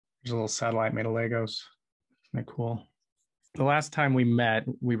There's a little satellite made of Legos. Isn't that cool? The last time we met,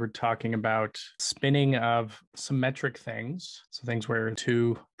 we were talking about spinning of symmetric things. So things where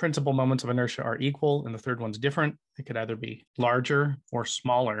two principal moments of inertia are equal and the third one's different. It could either be larger or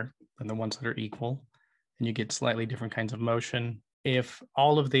smaller than the ones that are equal, and you get slightly different kinds of motion. If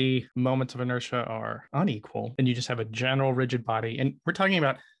all of the moments of inertia are unequal, then you just have a general rigid body. And we're talking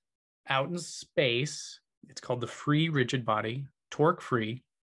about out in space. It's called the free rigid body, torque free.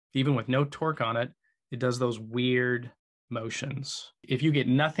 Even with no torque on it, it does those weird motions. If you get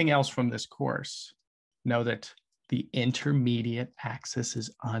nothing else from this course, know that the intermediate axis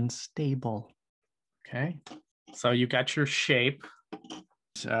is unstable. Okay, so you got your shape.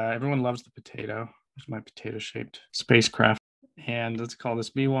 Everyone loves the potato. Here's my potato-shaped spacecraft. And let's call this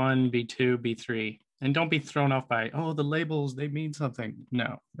B1, B2, B3. And don't be thrown off by, oh, the labels, they mean something.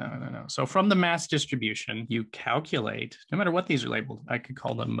 No. So from the mass distribution, you calculate, no matter what these are labeled, I could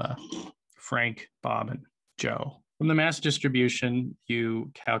call them Frank, Bob, and Joe. From the mass distribution,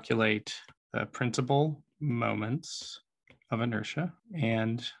 you calculate the principal moments of inertia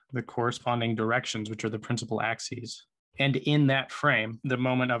and the corresponding directions, which are the principal axes. And in that frame, the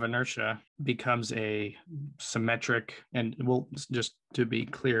moment of inertia becomes a symmetric, and we'll just to be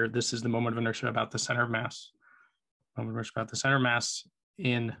clear, this is the moment of inertia about the center of mass. Moment of inertia about the center of mass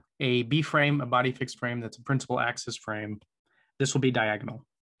in a B frame, a body fixed frame that's a principal axis frame. This will be diagonal.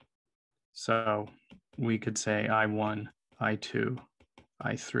 So we could say I1, I2,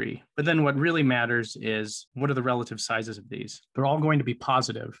 I3. But then what really matters is what are the relative sizes of these? They're all going to be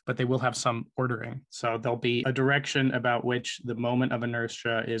positive, but they will have some ordering. So there'll be a direction about which the moment of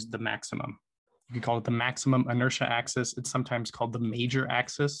inertia is the maximum. You can call it the maximum inertia axis. It's sometimes called the major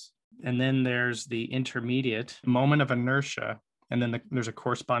axis. And then there's the intermediate moment of inertia. And then there's a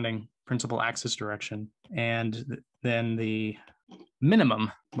corresponding principal axis direction. And then the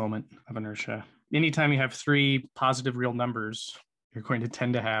minimum moment of inertia. Anytime you have three positive real numbers, you're going to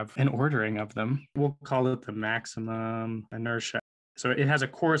tend to have an ordering of them. We'll call it the maximum inertia. So it has a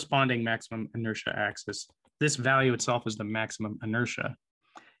corresponding maximum inertia axis. This value itself is the maximum inertia.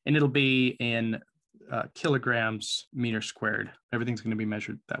 And it'll be in kilograms meter squared. Everything's going to be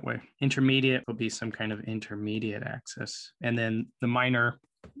measured that way. Intermediate will be some kind of intermediate axis. And then the minor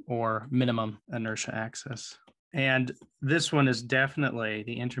or minimum inertia axis. And this one is definitely,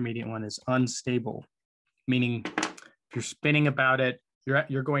 the intermediate one is unstable, meaning if you're spinning about it,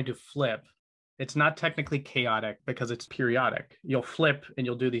 you're going to flip. It's not technically chaotic because it's periodic. You'll flip and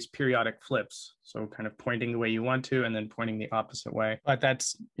you'll do these periodic flips. So kind of pointing the way you want to and then pointing the opposite way. But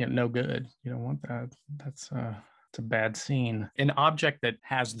that's no good. You don't want that. It's a bad scene. An object that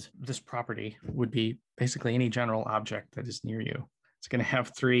has this property would be basically any general object that is near you. It's going to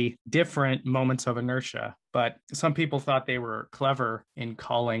have three different moments of inertia, but some people thought they were clever in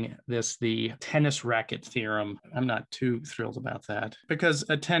calling this the tennis racket theorem. I'm not too thrilled about that because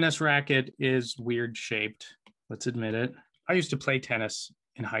a tennis racket is weird shaped. Let's admit it. I used to play tennis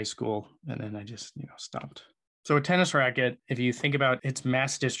in high school and then I just, stopped. So a tennis racket, if you think about its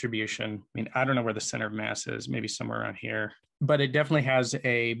mass distribution, I don't know where the center of mass is, maybe somewhere around here, but it definitely has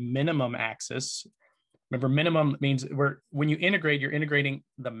a minimum axis. Remember, minimum means when you integrate, you're integrating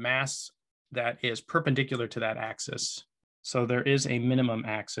the mass that is perpendicular to that axis. So there is a minimum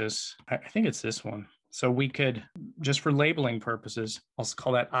axis. I think it's this one. So we could, just for labeling purposes, I'll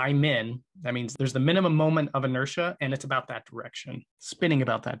call that I min. That means there's the minimum moment of inertia, and it's about that direction, spinning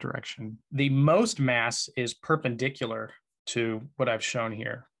about that direction. The most mass is perpendicular to what I've shown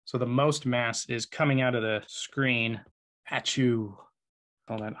here. So the most mass is coming out of the screen at you.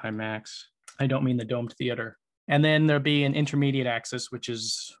 Call that I max. I don't mean the domed theater. And then there'll be an intermediate axis, which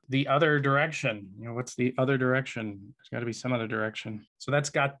is the other direction. What's the other direction? There's got to be some other direction. So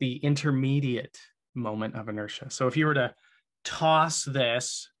that's got the intermediate moment of inertia. So if you were to toss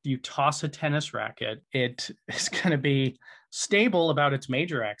this, you toss a tennis racket, it is going to be stable about its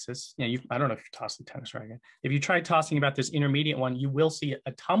major axis. I don't know if you toss the tennis racket. If you try tossing about this intermediate one, you will see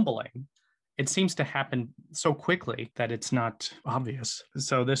a tumbling. It seems to happen so quickly that it's not obvious.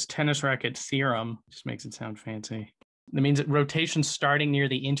 So this tennis racket theorem just makes it sound fancy. That means that rotation starting near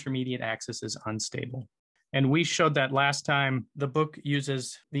the intermediate axis is unstable. And we showed that last time. The book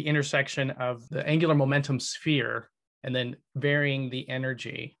uses the intersection of the angular momentum sphere and then varying the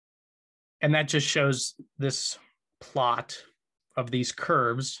energy. And that just shows this plot of these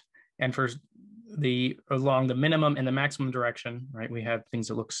curves. And for along the minimum and the maximum direction, right, we have things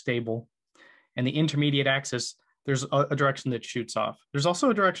that look stable. And the intermediate axis, there's a direction that shoots off. There's also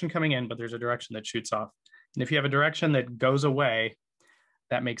a direction coming in, but there's a direction that shoots off. And if you have a direction that goes away,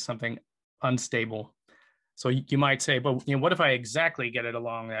 that makes something unstable. So you might say, but what if I exactly get it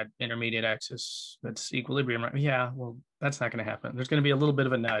along that intermediate axis that's equilibrium? Right? Yeah, well, that's not going to happen. There's going to be a little bit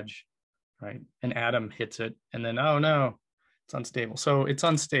of a nudge, right? An atom hits it, and then, oh no, it's unstable. So it's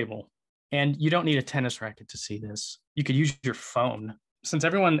unstable. And you don't need a tennis racket to see this. You could use your phone. Since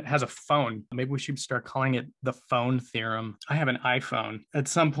everyone has a phone, maybe we should start calling it the phone theorem. I have an iPhone. At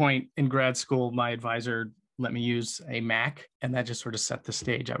some point in grad school, my advisor let me use a Mac, and that just sort of set the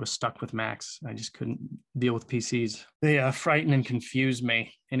stage. I was stuck with Macs. I just couldn't deal with PCs. They frighten and confuse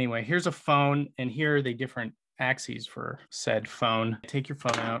me. Anyway, here's a phone, and here are the different axes for said phone. Take your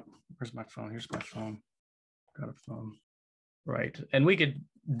phone out. Where's my phone? Here's my phone. Got a phone. Right. And we could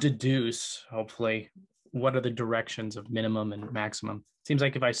deduce, hopefully, what are the directions of minimum and maximum. Seems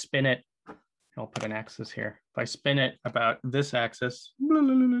like if I spin it, I'll put an axis here. If I spin it about this axis,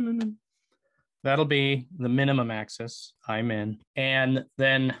 that'll be the minimum axis I'm in. And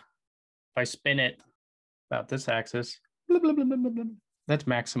then if I spin it about this axis, that's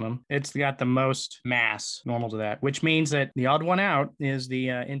maximum. It's got the most mass normal to that, which means that the odd one out is the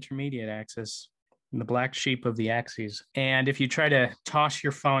intermediate axis, the black sheep of the axes. And if you try to toss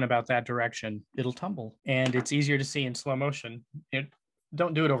your phone about that direction, it'll tumble. And it's easier to see in slow motion.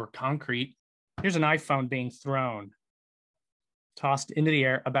 Don't do it over concrete. Here's an iPhone being thrown, tossed into the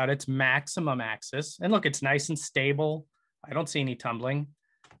air about its maximum axis. And look, it's nice and stable. I don't see any tumbling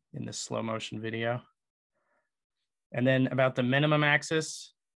in this slow motion video. And then about the minimum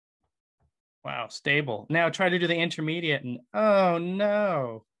axis, wow, stable. Now try to do the intermediate and oh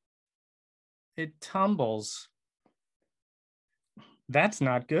no, it tumbles. That's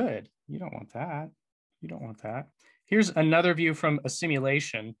not good. You don't want that. You don't want that. Here's another view from a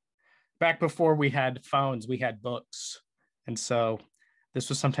simulation. Back before we had phones, we had books. And so this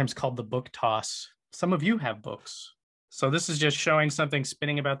was sometimes called the book toss. Some of you have books. So this is just showing something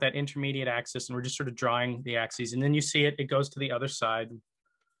spinning about that intermediate axis, and we're just sort of drawing the axes. And then you see it goes to the other side.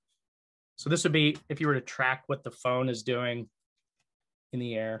 So this would be if you were to track what the phone is doing in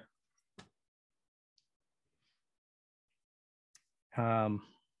the air.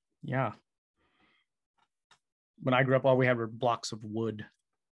 Yeah. When I grew up, all we had were blocks of wood.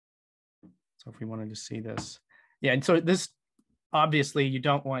 So if we wanted to see this. Yeah, and so this, obviously, you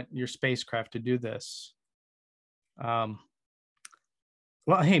don't want your spacecraft to do this. Well,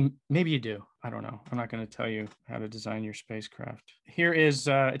 hey, maybe you do. I don't know. I'm not going to tell you how to design your spacecraft. Here is,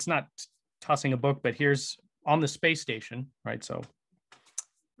 it's not tossing a book, but here's on the space station, right? So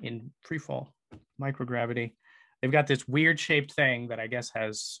in free fall, microgravity, they've got this weird shaped thing that I guess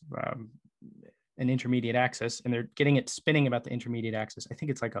has an intermediate axis, and they're getting it spinning about the intermediate axis. I think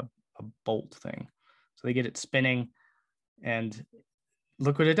it's like a bolt thing. So they get it spinning, and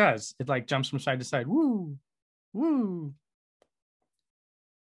look what it does. It like jumps from side to side. Woo, woo.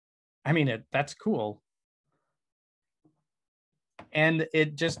 I mean, that's cool. And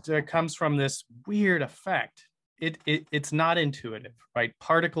it just comes from this weird effect. It's not intuitive, right?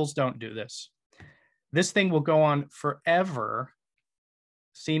 Particles don't do this. This thing will go on forever,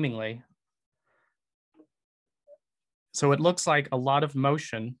 seemingly. So it looks like a lot of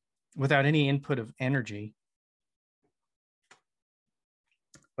motion without any input of energy.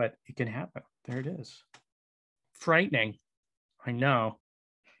 But it can happen. There it is. Frightening. I know.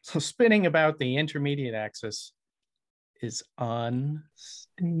 So spinning about the intermediate axis is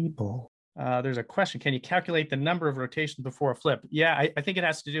unstable. There's a question. Can you calculate the number of rotations before a flip? Yeah, I think it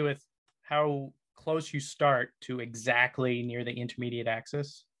has to do with how close you start to exactly near the intermediate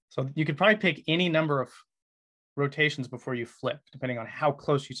axis. So you could probably pick any number of rotations before you flip, depending on how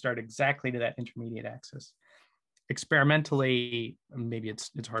close you start exactly to that intermediate axis. Experimentally, maybe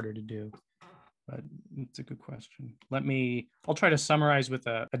it's harder to do, but it's a good question. I'll try to summarize with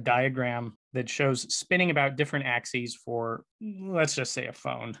a diagram that shows spinning about different axes for, let's just say, a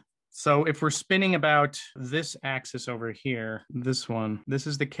phone. So if we're spinning about this axis over here, this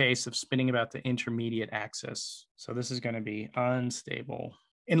is the case of spinning about the intermediate axis. So this is going to be unstable.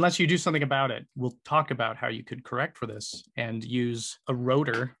 Unless you do something about it. We'll talk about how you could correct for this and use a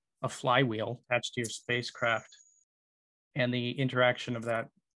rotor, a flywheel attached to your spacecraft, and the interaction of that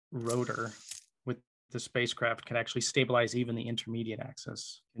rotor with the spacecraft can actually stabilize even the intermediate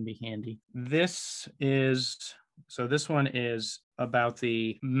axis. Can be handy. This one is about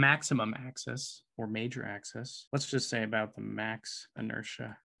the maximum axis or major axis. Let's just say about the max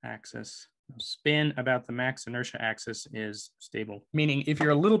inertia axis. Spin about the max inertia axis is stable, meaning if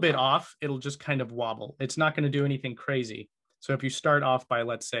you're a little bit off, it'll just kind of wobble. It's not going to do anything crazy. So if you start off by,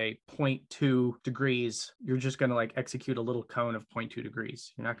 let's say, 0.2 degrees, you're just going to like execute a little cone of 0.2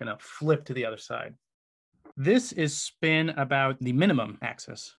 degrees. You're not going to flip to the other side. This is spin about the minimum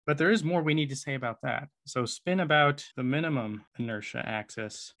axis, but there is more we need to say about that. So spin about the minimum inertia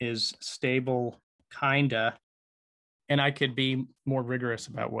axis is stable, kinda, and I could be more rigorous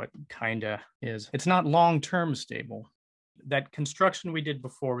about what kinda is. It's not long-term stable. That construction we did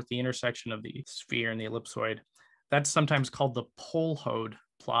before with the intersection of the sphere and the ellipsoid, that's sometimes called the Polhode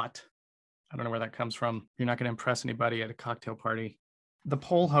plot. I don't know where that comes from. You're not going to impress anybody at a cocktail party. The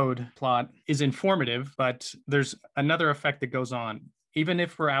Polhode plot is informative, but there's another effect that goes on. Even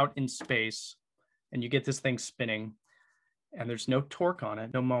if we're out in space and you get this thing spinning and there's no torque on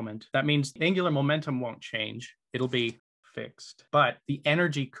it, no moment, that means angular momentum won't change. It'll be fixed, but the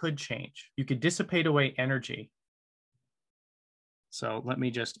energy could change. You could dissipate away energy. So let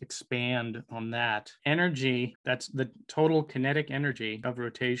me just expand on that. Energy, that's the total kinetic energy of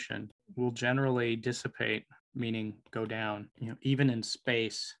rotation, will generally dissipate, meaning go down, even in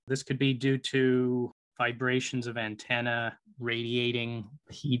space. This could be due to vibrations of antenna radiating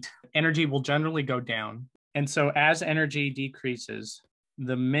heat. Energy will generally go down. And so as energy decreases,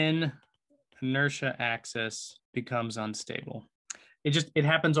 the min inertia axis becomes unstable. It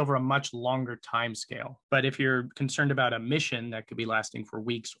happens over a much longer time scale. But if you're concerned about a mission that could be lasting for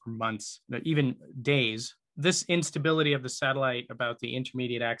weeks or months, even days, this instability of the satellite about the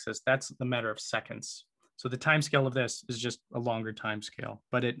intermediate axis, that's the matter of seconds. So the time scale of this is just a longer time scale,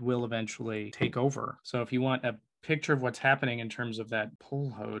 but it will eventually take over. So if you want a picture of what's happening in terms of that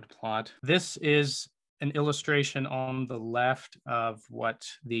Polhode plot, this is an illustration on the left of what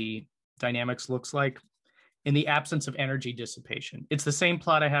the dynamics looks like in the absence of energy dissipation. It's the same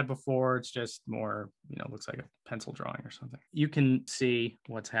plot I had before. It's just more, looks like a pencil drawing or something. You can see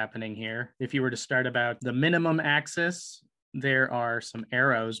what's happening here. If you were to start about the minimum axis, there are some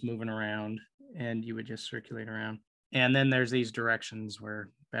arrows moving around and you would just circulate around. And then there's these directions where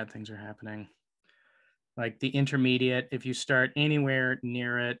bad things are happening. Like the intermediate, if you start anywhere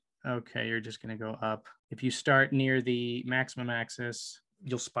near it, okay, you're just going to go up. If you start near the maximum axis,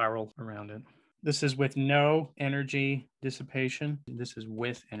 you'll spiral around it. This is with no energy dissipation. This is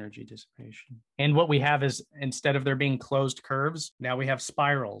with energy dissipation. And what we have is, instead of there being closed curves, now we have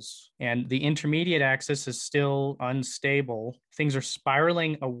spirals. And the intermediate axis is still unstable. Things are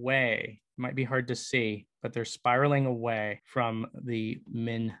spiraling away. It might be hard to see, but they're spiraling away from the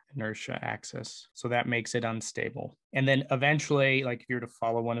min inertia axis. So that makes it unstable. And then eventually, like if you were to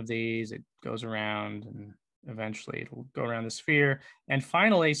follow one of these, it goes around and eventually it'll go around the sphere and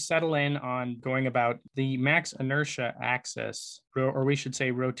finally settle in on going about the max inertia axis, or we should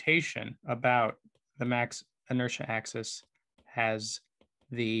say rotation about the max inertia axis has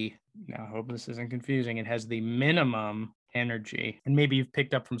the, now I hope this isn't confusing, it has the minimum energy. And maybe you've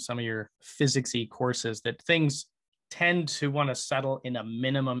picked up from some of your physics-y courses that things tend to want to settle in a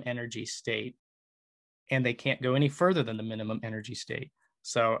minimum energy state and they can't go any further than the minimum energy state.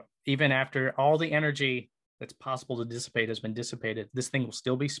 So even after all the energy that's possible to dissipate has been dissipated, this thing will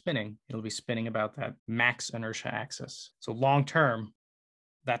still be spinning. It'll be spinning about that max inertia axis. So long term,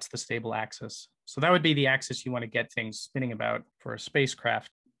 that's the stable axis. So that would be the axis you want to get things spinning about for a spacecraft.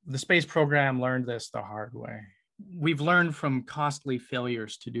 The space program learned this the hard way. We've learned from costly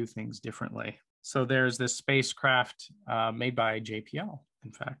failures to do things differently. So there's this spacecraft made by JPL,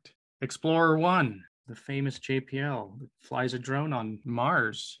 in fact. Explorer 1, the famous JPL that flies a drone on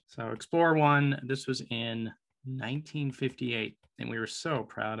Mars. So Explorer 1, this was in 1958, and we were so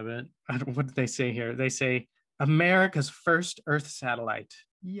proud of it. What did they say here? They say, America's first Earth satellite.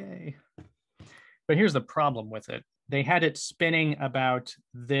 Yay. But here's the problem with it. They had it spinning about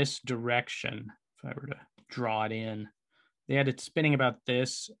this direction. If I were to draw it in, they had it spinning about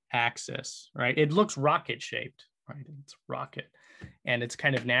this axis, right? It looks rocket shaped, right? It's rocket. And it's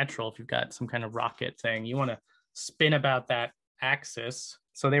kind of natural if you've got some kind of rocket thing. You want to spin about that axis.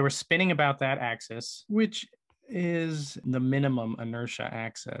 So they were spinning about that axis, which is the minimum inertia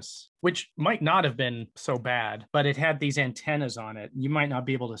axis, which might not have been so bad, but it had these antennas on it. You might not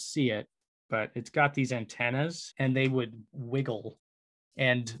be able to see it, but it's got these antennas and they would wiggle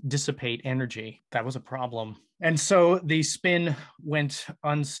and dissipate energy. That was a problem. And so the spin went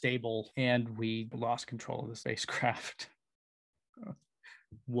unstable and we lost control of the spacecraft.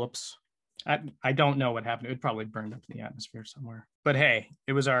 Whoops. I don't know what happened. It probably burned up in the atmosphere somewhere. But hey,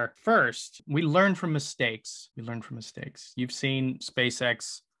 it was our first. We learned from mistakes. You've seen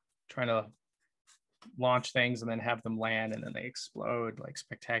SpaceX trying to launch things and then have them land and then they explode like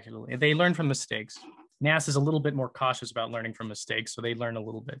spectacularly. They learn from mistakes. NASA's a little bit more cautious about learning from mistakes, so they learn a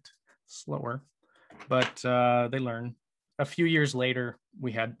little bit slower. But they learn. A few years later,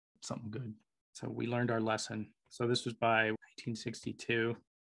 we had something good. So we learned our lesson. So this was by 1962.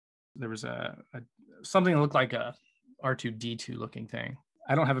 There was a something that looked like a R2-D2 looking thing.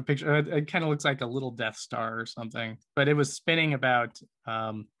 I don't have a picture. It kind of looks like a little Death Star or something, but it was spinning about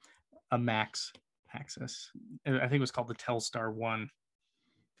a max axis. I think it was called the Telstar 1.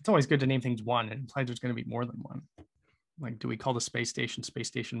 It's always good to name things 1. It implies there's going to be more than one. Like, do we call the space station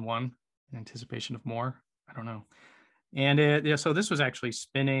 1 in anticipation of more? I don't know. And so this was actually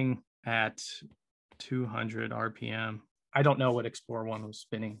spinning at 200 RPM. I don't know what Explorer 1 was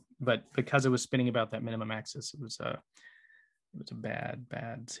spinning, but because it was spinning about that minimum axis, it was a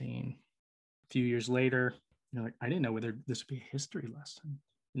bad scene. A few years later, like, I didn't know whether this would be a history lesson.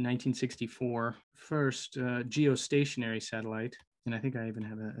 In 1964, first geostationary satellite, and I think I even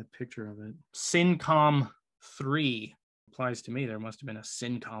have a picture of it. SYNCOM 3 applies to me. There must have been a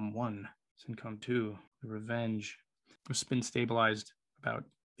SYNCOM 1, SYNCOM 2, the Revenge. It was spin stabilized about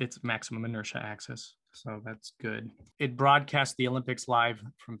its maximum inertia axis. So that's good. It broadcast the Olympics live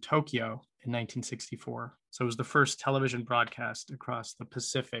from Tokyo in 1964. So it was the first television broadcast across the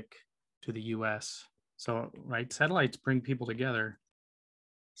Pacific to the US. So, right, satellites bring people together.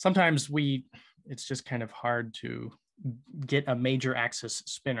 Sometimes it's just kind of hard to get a major axis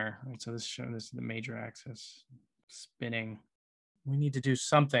spinner. Right? So this is the major axis spinning. We need to do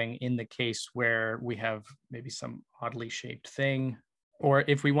something in the case where we have maybe some oddly shaped thing, or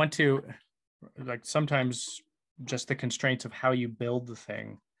if we want to, like, sometimes just the constraints of how you build the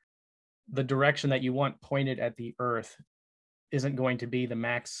thing, the direction that you want pointed at the Earth isn't going to be the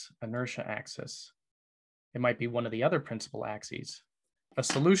max inertia axis. It might be one of the other principal axes. A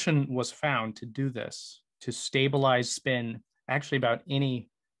solution was found to do this, to stabilize spin actually about any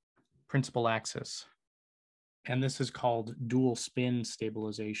principal axis. And this is called dual spin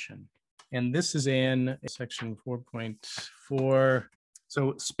stabilization. And this is in section 4.4.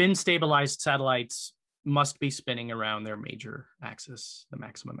 So spin stabilized satellites must be spinning around their major axis, the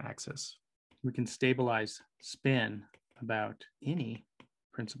maximum axis. We can stabilize spin about any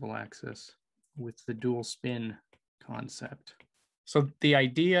principal axis with the dual spin concept. So the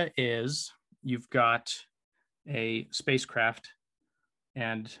idea is you've got a spacecraft,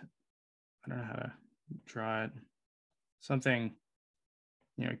 and I don't know how to draw it. Something,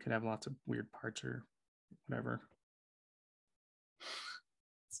 it could have lots of weird parts or whatever.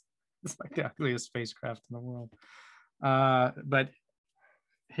 It's like the ugliest spacecraft in the world. But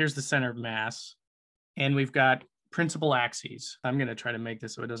here's the center of mass, and we've got principal axes. I'm going to try to make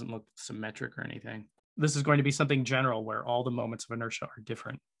this so it doesn't look symmetric or anything. This is going to be something general where all the moments of inertia are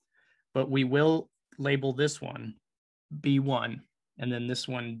different. But we will label this one B1, and then this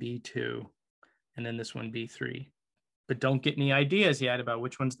one B2, and then this one B3. But don't get any ideas yet about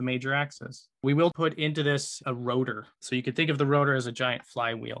which one's the major axis. We will put into this a rotor. So you could think of the rotor as a giant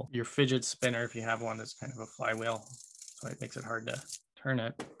flywheel. Your fidget spinner, if you have one, is kind of a flywheel, so it makes it hard to turn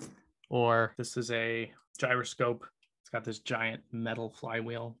it. Or this is a gyroscope. It's got this giant metal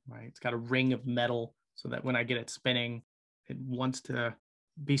flywheel, right? It's got a ring of metal so that when I get it spinning, it wants to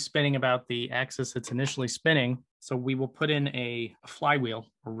be spinning about the axis it's initially spinning. So we will put in a flywheel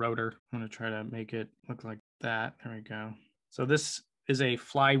or rotor. I'm going to try to make it look like that. There we go. So this is a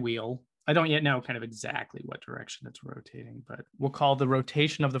flywheel. I don't yet know kind of exactly what direction it's rotating, but we'll call the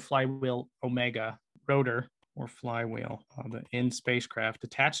rotation of the flywheel omega, rotor or flywheel in spacecraft,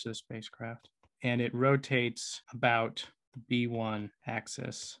 attached to the spacecraft. And it rotates about the B1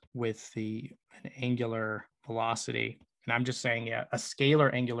 axis with an angular velocity. And I'm just saying, a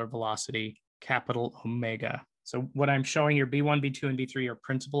scalar angular velocity, capital omega. So what I'm showing here, B1, B2, and B3 are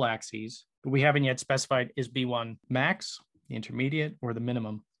principal axes, but we haven't yet specified is B1 max, the intermediate, or the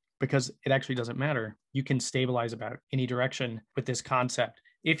minimum, because it actually doesn't matter. You can stabilize about any direction with this concept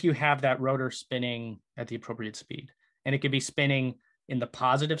if you have that rotor spinning at the appropriate speed. And it could be spinning in the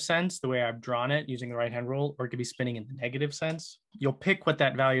positive sense, the way I've drawn it using the right-hand rule, or it could be spinning in the negative sense. You'll pick what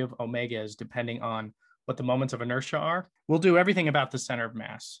that value of omega is depending on what the moments of inertia are. We'll do everything about the center of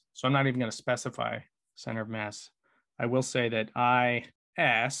mass. So I'm not even going to specify center of mass. I will say that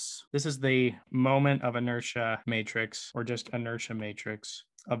IS, this is the moment of inertia matrix, or just inertia matrix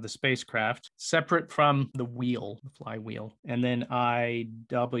of the spacecraft, separate from the wheel, the flywheel. And then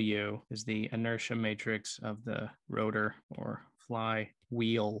IW is the inertia matrix of the rotor or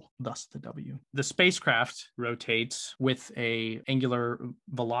flywheel, thus the W. The spacecraft rotates with an angular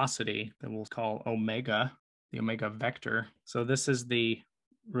velocity that we'll call omega, the omega vector. So this is the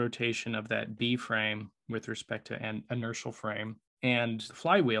rotation of that B frame with respect to an inertial frame. And the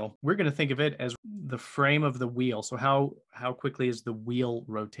flywheel, we're going to think of it as the frame of the wheel. So how quickly is the wheel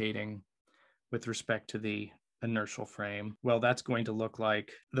rotating with respect to the inertial frame? Well, that's going to look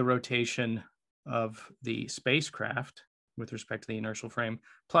like the rotation of the spacecraft with respect to the inertial frame,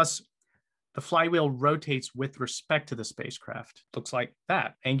 plus the flywheel rotates with respect to the spacecraft. Looks like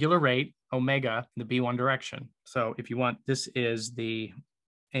that. Angular rate, omega, in the B1 direction. So if you want, this is the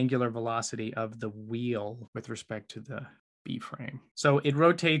angular velocity of the wheel with respect to the B frame. So it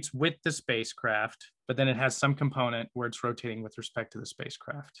rotates with the spacecraft, but then it has some component where it's rotating with respect to the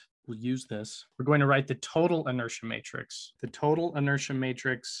spacecraft. We'll use this. We're going to write the total inertia matrix. The total inertia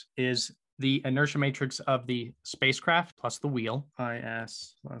matrix is the inertia matrix of the spacecraft plus the wheel,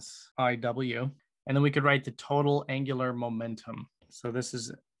 IS plus IW. And then we could write the total angular momentum. So this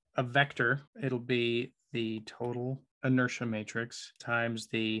is a vector. It'll be the total inertia matrix times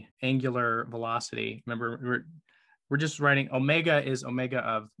the angular velocity. Remember, we're just writing omega is omega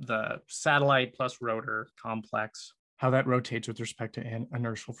of the satellite plus rotor complex, how that rotates with respect to an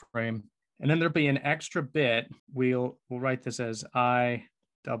inertial frame. And then there'll be an extra bit. We'll write this as IWS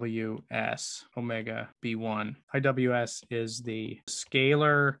omega B1. IWS is the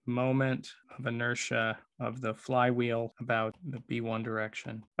scalar moment of inertia of the flywheel about the B1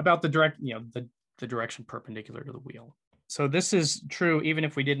 direction, about the the direction perpendicular to the wheel. So this is true even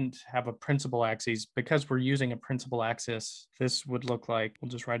if we didn't have a principal axis. Because we're using a principal axis, this would look like,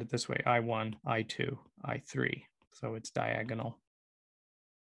 we'll just write it this way, I1, I2, I3. So it's diagonal.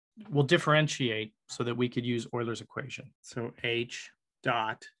 We'll differentiate so that we could use Euler's equation. So H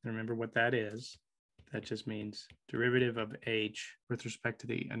dot, remember what that is. That just means derivative of H with respect to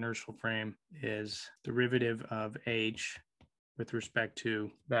the inertial frame is derivative of H with respect to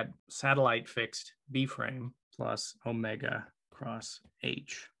that satellite fixed B frame plus omega cross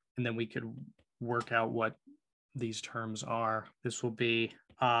H. And then we could work out what these terms are. This will be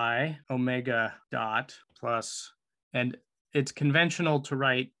I omega dot plus, and it's conventional to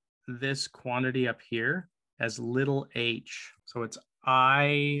write this quantity up here as little h. So it's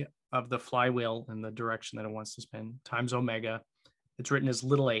I of the flywheel in the direction that it wants to spin times omega. It's written as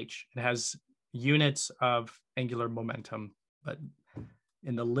little h. It has units of angular momentum, but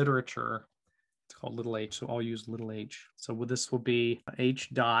in the literature, it's called little h, so I'll use little h. So this will be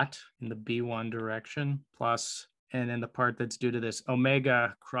h dot in the B1 direction plus, and then the part that's due to this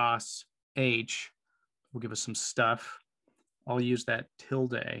omega cross h will give us some stuff. I'll use that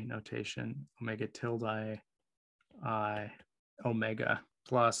tilde notation, omega tilde I omega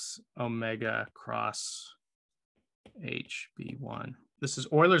plus omega cross h B1. This is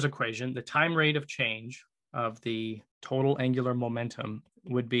Euler's equation. The time rate of change of the total angular momentum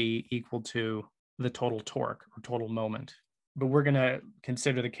would be equal to the total torque or total moment. But we're going to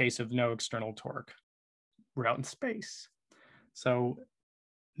consider the case of no external torque. We're out in space. So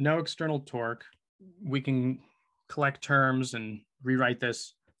no external torque, we can collect terms and rewrite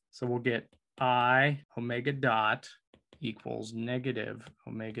this. So we'll get I omega dot equals negative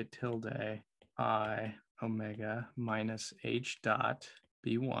omega tilde I omega minus h dot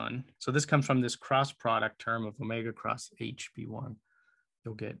B1. So this comes from this cross product term of omega cross h B1.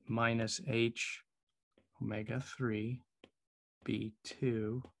 You'll get minus h omega 3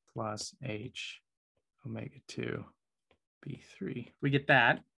 B2 plus h omega 2 B3. We get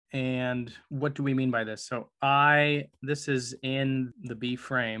that. And what do we mean by this? So this is in the B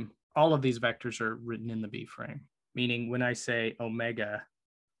frame. All of these vectors are written in the B frame, meaning when I say omega,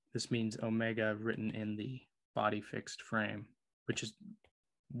 this means omega written in the body fixed frame, which is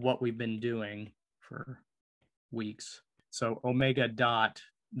what we've been doing for weeks. So omega dot,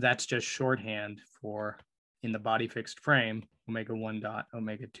 that's just shorthand for in the body fixed frame, omega 1 dot,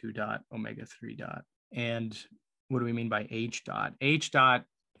 omega 2 dot, omega 3 dot. And what do we mean by h dot? H dot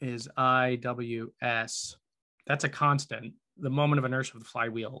is IWS. That's a constant. The moment of inertia of the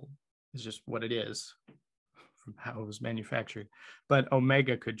flywheel is just what it is from how it was manufactured. But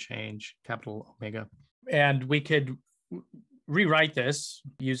omega could change, capital omega. And we could rewrite this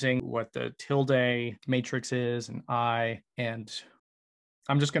using what the tilde matrix is and I, and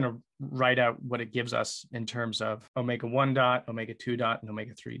I'm just going to write out what it gives us in terms of omega 1 dot, omega 2 dot, and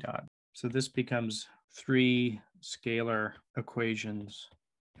omega 3 dot. So this becomes three scalar equations.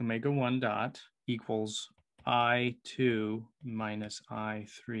 Omega 1 dot equals I2 minus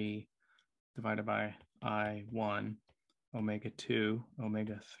I3 divided by I1, omega 2,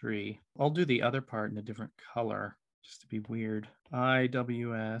 omega 3. I'll do the other part in a different color just to be weird.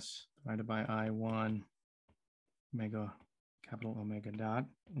 IWS divided by I1, omega, capital omega dot.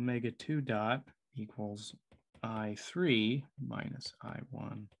 Omega 2 dot equals I3 minus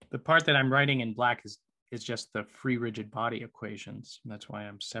I1. The part that I'm writing in black is just the free rigid body equations. That's why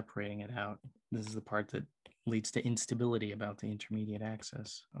I'm separating it out. This is the part that leads to instability about the intermediate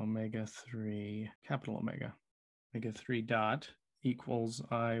axis. Omega 3, capital omega 3 dot equals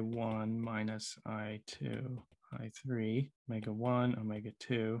I1 minus I2, I3, omega 1, omega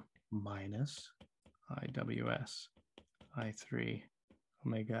 2. minus IWS I3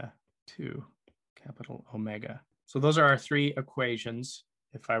 omega 2 capital omega. So those are our three equations.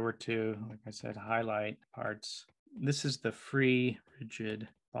 If I were to, like I said, highlight parts, this is the free rigid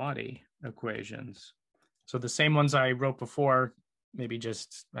body equations. So the same ones I wrote before, maybe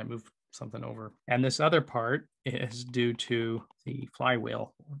just I moved something over. And this other part is due to the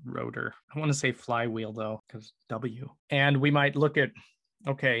flywheel rotor. I want to say flywheel though, because W. And we might look at,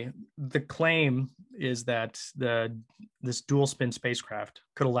 okay, the claim is that this dual spin spacecraft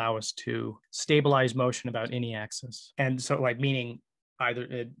could allow us to stabilize motion about any axis. And so like meaning either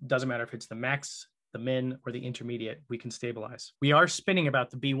it doesn't matter if it's the max, the min, or the intermediate, we can stabilize. We are spinning about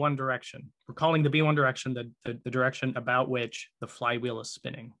the B1 direction. We're calling the B1 direction the direction about which the flywheel is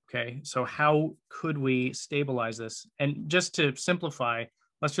spinning, okay? So how could we stabilize this? And just to simplify,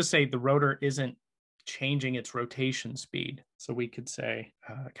 let's just say the rotor isn't changing its rotation speed. So we could say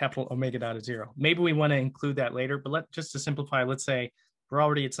capital omega dot is 0. Maybe we want to include that later, but just to simplify, let's say we're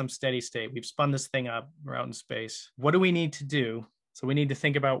already at some steady state. We've spun this thing up, we're out in space. What do we need to do? So we need to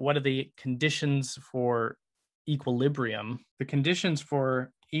think about what are the conditions for equilibrium. The conditions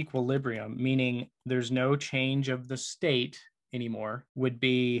for equilibrium, meaning there's no change of the state anymore, would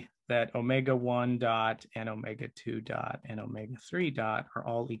be that omega 1 dot and omega 2 dot and omega 3 dot are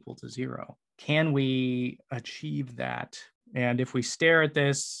all equal to 0. Can we achieve that? And if we stare at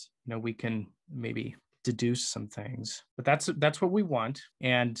this, we can maybe deduce some things, but that's what we want.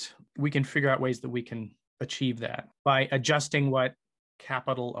 And we can figure out ways that we can achieve that by adjusting what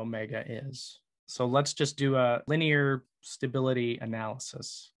capital omega is. So let's just do a linear stability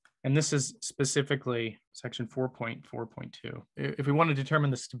analysis. And this is specifically section 4.4.2. If we want to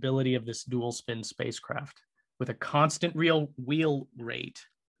determine the stability of this dual spin spacecraft with a constant real wheel rate,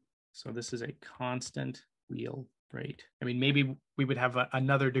 so this is a constant wheel rate. I mean, maybe we would have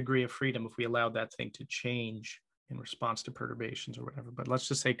another degree of freedom if we allowed that thing to change in response to perturbations or whatever, but let's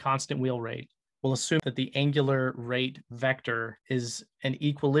just say constant wheel rate. We'll assume that the angular rate vector is an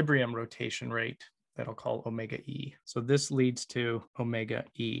equilibrium rotation rate that I'll call omega E. So this leads to omega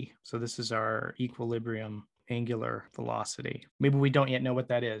E. So this is our equilibrium angular velocity. Maybe we don't yet know what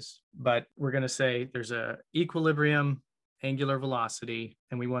that is, but we're going to say there's a equilibrium angular velocity,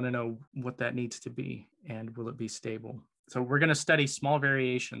 and we want to know what that needs to be, and will it be stable? So we're going to study small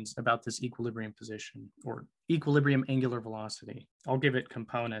variations about this equilibrium position or equilibrium angular velocity. I'll give it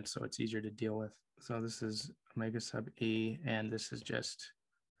components so it's easier to deal with. So this is omega sub E, and this is just,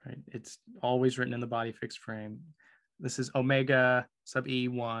 right, it's always written in the body fixed frame. This is omega sub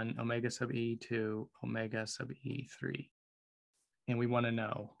E1, omega sub E2, omega sub E3. And we want to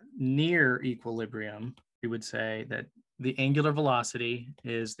know near equilibrium, we would say that the angular velocity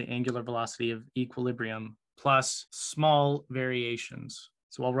is the angular velocity of equilibrium plus small variations.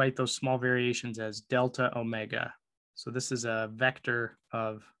 So I'll write those small variations as delta omega. So this is a vector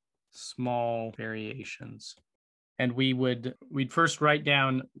of small variations. And we'd first write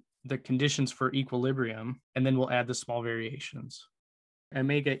down the conditions for equilibrium, and then we'll add the small variations.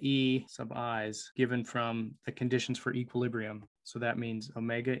 Omega E sub i's given from the conditions for equilibrium. So that means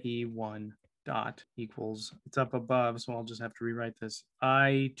omega E1 dot equals, it's up above, so I'll just have to rewrite this,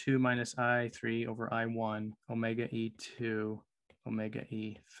 I2 minus I3 over I1, omega E2, omega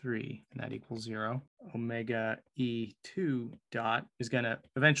E3, and that equals 0. Omega E2 dot is going to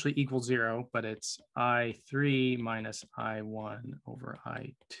eventually equal 0, but it's I3 minus I1 over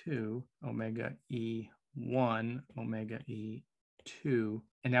I2, omega E1, omega E2,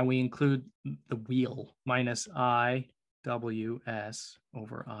 and now we include the wheel, minus I WS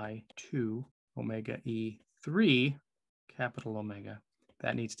over I2 omega E3 capital omega.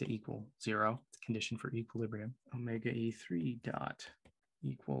 That needs to equal 0. It's a condition for equilibrium. Omega E3 dot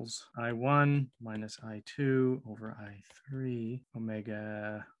equals I1 minus I2 over I3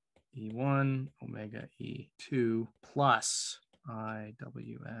 omega E1 omega E2 plus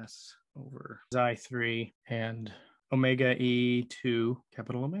IWS over I3 and omega E2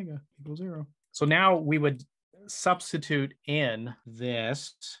 capital omega equals 0. So now we would substitute in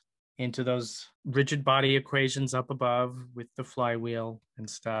this into those rigid body equations up above with the flywheel and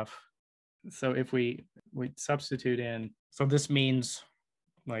stuff. So if we substitute in, so this means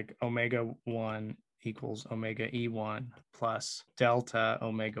like omega 1 equals omega E1 plus delta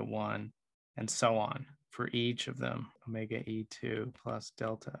omega 1 and so on for each of them. Omega E2 plus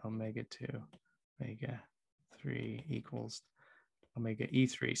delta omega 2, omega 3 equals omega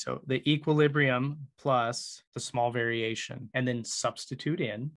E3. So the equilibrium plus the small variation, and then substitute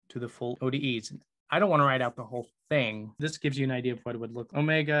in to the full ODEs. I don't want to write out the whole thing. This gives you an idea of what it would look like.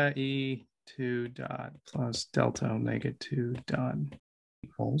 Omega E2 dot plus delta omega 2 dot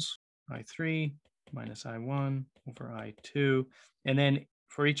equals I3 minus I1 over I2. And then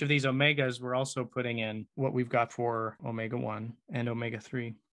for each of these omegas, we're also putting in what we've got for omega 1 and omega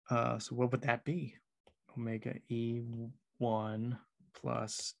 3. So what would that be? Omega E1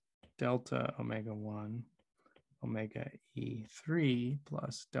 plus delta omega 1, omega E3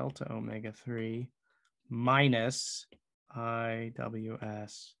 plus delta omega 3 minus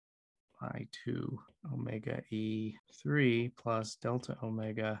IWS I2 omega E3 plus delta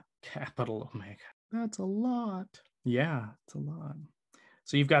omega capital omega. That's a lot. Yeah, it's a lot.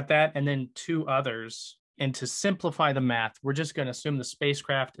 So you've got that and then two others. And to simplify the math, we're just going to assume the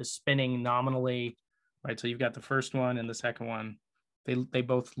spacecraft is spinning nominally, right? So you've got the first one and the second one. They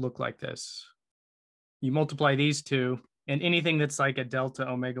both look like this. You multiply these two, and anything that's like a delta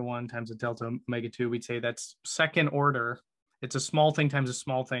omega 1 times a delta omega 2, we'd say that's second order. It's a small thing times a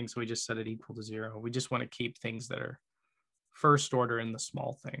small thing, so we just set it equal to 0. We just want to keep things that are first order in the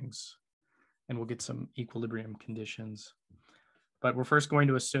small things, and we'll get some equilibrium conditions. But we're first going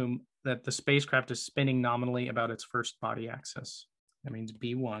to assume that the spacecraft is spinning nominally about its first body axis. That means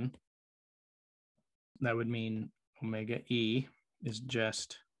B1. That would mean omega E is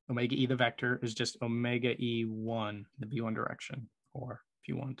just, omega E, the vector, is just omega E1, the B1 direction, or if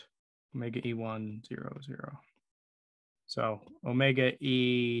you want, omega E1, 0, 0. So omega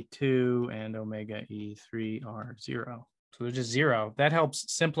E2 and omega E3 are 0. So they're just 0. That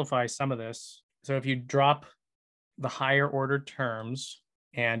helps simplify some of this. So if you drop the higher order terms,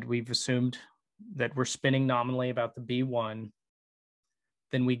 and we've assumed that we're spinning nominally about the B1,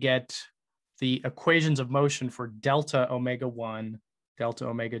 then we get the equations of motion for delta omega 1, delta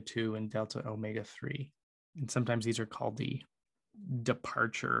omega 2, and delta omega 3. And sometimes these are called the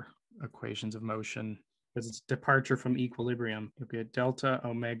departure equations of motion, because it's departure from equilibrium. You'll get delta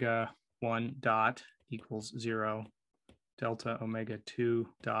omega 1 dot equals 0. Delta omega 2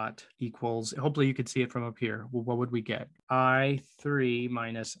 dot equals, hopefully you could see it from up here. Well, what would we get? I3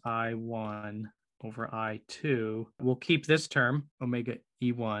 minus I1 over I2. We'll keep this term, omega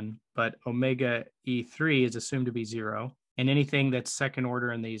E1, but omega E3 is assumed to be 0. And anything that's second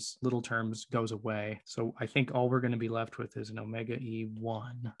order in these little terms goes away. So I think all we're going to be left with is an omega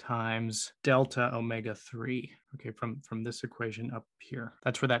E1 times delta omega 3. Okay, from this equation up here.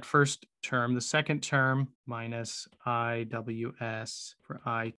 That's for that first term. The second term minus IWS for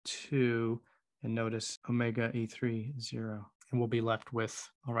I2. And notice omega E3, 0. And we'll be left with,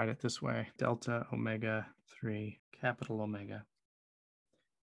 I'll write it this way, delta omega 3, capital omega.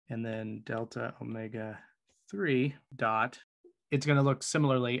 And then delta omega 3 dot, it's going to look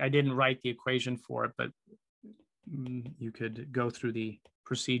similarly. I didn't write the equation for it, but you could go through the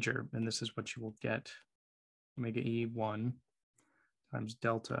procedure, and this is what you will get. Omega E1 times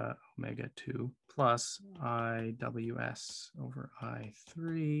delta omega 2 plus IWS over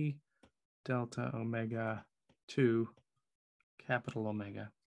I3 delta omega 2 capital omega.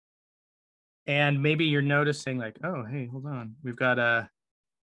 And maybe you're noticing like, oh, hey, hold on. We've got a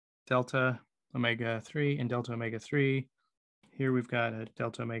delta omega 3 and delta omega 3. Here we've got a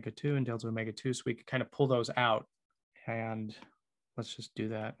delta omega 2 and delta omega 2. So we could kind of pull those out. And let's just do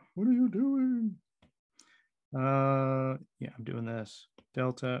that. What are you doing? Yeah, I'm doing this.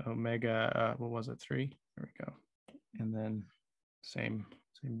 Delta omega, what was it? 3? There we go. And then same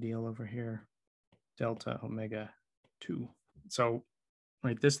deal over here. Delta omega 2. So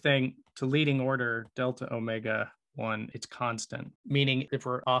right, this thing to leading order, delta omega 1, it's constant, meaning if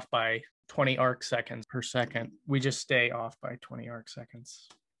we're off by 20 arc seconds per second, we just stay off by 20 arc seconds.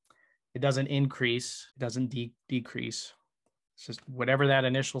 It doesn't increase, it doesn't decrease. It's just whatever that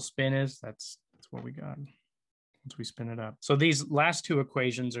initial spin is, that's what we got once we spin it up. So these last two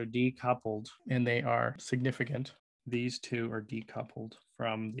equations are decoupled, and they are significant. These two are decoupled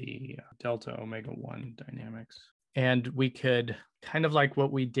from the delta omega 1 dynamics. And we could, kind of like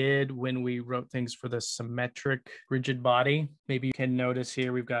what we did when we wrote things for the symmetric rigid body, maybe you can notice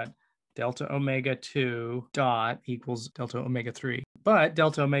here we've got delta omega 2 dot equals delta omega 3. But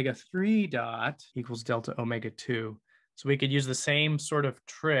delta omega 3 dot equals delta omega 2. So we could use the same sort of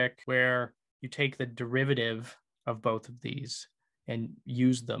trick where you take the derivative of both of these and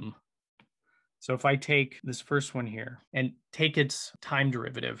use them. So if I take this first one here and take its time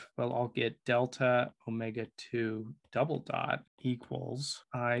derivative, well, I'll get delta omega 2 double dot equals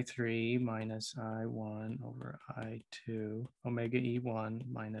I3 minus I1 over I2 omega E1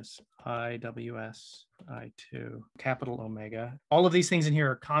 minus IWS I2 capital omega. All of these things in here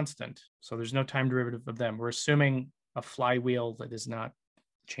are constant, so there's no time derivative of them. We're assuming a flywheel that is not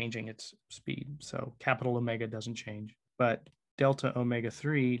changing its speed, so capital omega doesn't change. But delta omega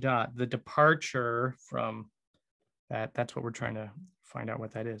 3 dot, the departure from That's what we're trying to find out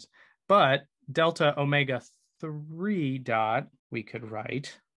what that is. But delta omega 3 dot, we could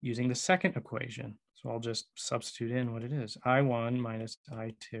write using the second equation. So I'll just substitute in what it is. I1 minus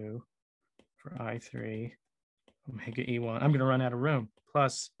I2 for I3 omega E1. I'm going to run out of room.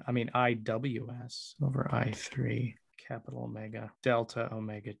 Plus, IWS over I3 capital omega delta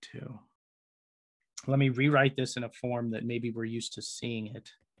omega 2. Let me rewrite this in a form that maybe we're used to seeing it.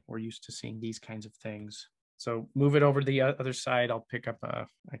 We're used to seeing these kinds of things. So move it over to the other side. I'll pick up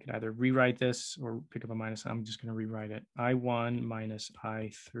I can either rewrite this or pick up a minus. I'm just going to rewrite it. I1 minus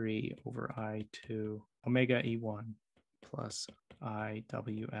I3 over I2 omega E1 plus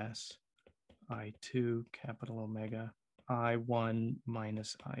IWS I2 capital omega I1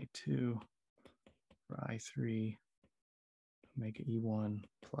 minus I2 for I3 omega E1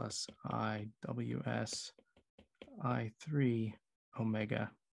 plus IWS I3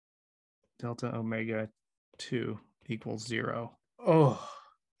 omega delta omega 2 equals 0. Oh,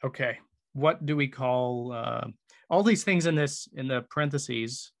 okay. What do we call all these things in the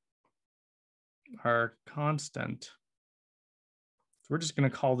parentheses are constant. So we're just going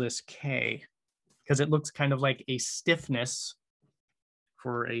to call this K because it looks kind of like a stiffness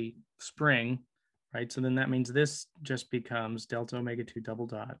for a spring, right? So then that means this just becomes delta omega 2 double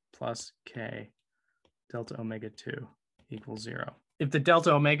dot plus K delta omega 2 equals 0. If the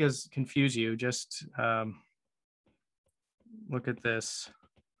delta omegas confuse you, just look at this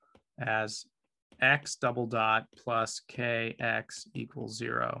as x double dot plus kx equals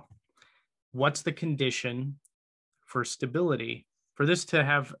 0. What's the condition for stability? For this to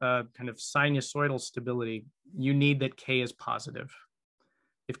have a kind of sinusoidal stability, you need that k is positive.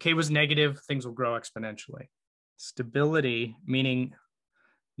 If k was negative, things will grow exponentially. Stability, meaning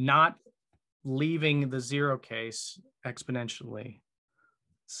not leaving the zero case exponentially.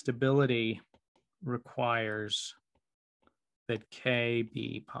 Stability requires that k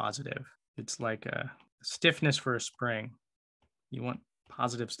be positive. It's like a stiffness for a spring. You want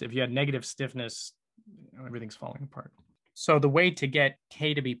positive stiff. If you had negative stiffness, everything's falling apart. So the way to get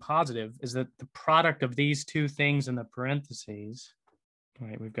k to be positive is that the product of these two things in the parentheses,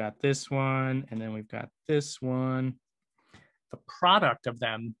 right? We've got this one, and then we've got this one. The product of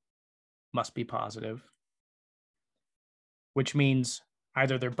them must be positive, which means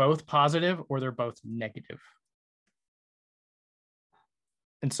either they're both positive or they're both negative.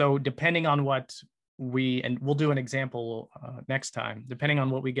 And so depending on what and we'll do an example next time, depending on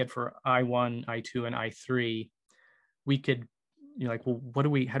what we get for I1, I2, and I3, we could, like, well, what are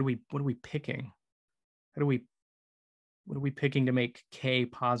we picking? What are we picking to make k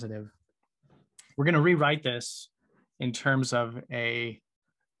positive? We're going to rewrite this in terms of a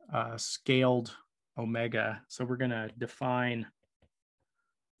scaled omega. So we're going to define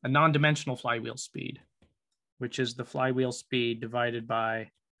a non-dimensional flywheel speed, which is the flywheel speed divided by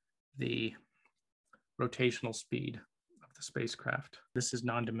the rotational speed of the spacecraft. This is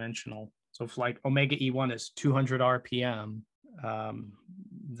non-dimensional. So if like omega E1 is 200 RPM,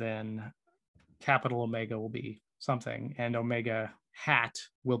 then capital omega will be something, and omega hat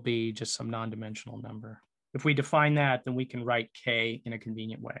will be just some non-dimensional number. If we define that, then we can write k in a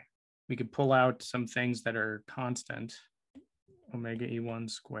convenient way. We could pull out some things that are constant, omega E1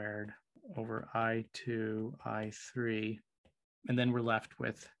 squared over I2, I3, and then we're left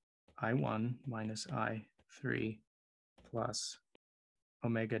with I1 minus I3 plus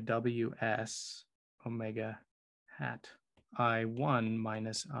omega WS omega hat. I1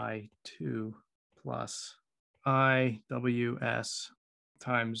 minus I2 plus IWS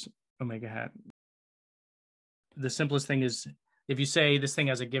times omega hat. The simplest thing is, if you say this thing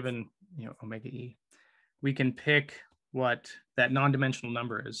has a given, omega E, we can pick what that non-dimensional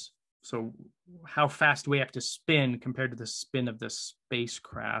number is. So how fast do we have to spin compared to the spin of the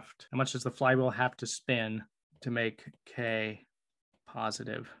spacecraft? How much does the flywheel have to spin to make k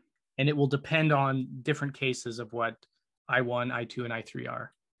positive? And it will depend on different cases of what I1, I2, and I3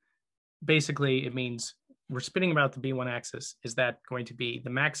 are. Basically, it means we're spinning about the B1 axis. Is that going to be the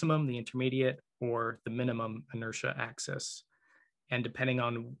maximum, the intermediate, or the minimum inertia axis? And depending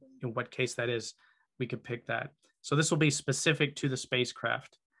on what case that is, we could pick that. So this will be specific to the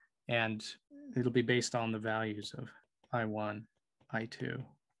spacecraft, and it'll be based on the values of I1, I2,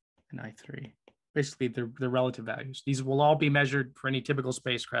 and I3. Basically, they're relative values. These will all be measured for any typical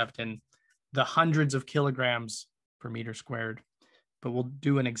spacecraft in the hundreds of kilograms per meter squared. But we'll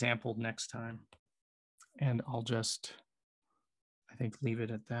do an example next time. And I'll just, I think, leave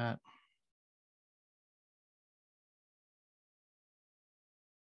it at that.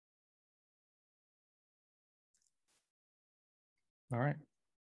 All right,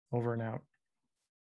 over and out.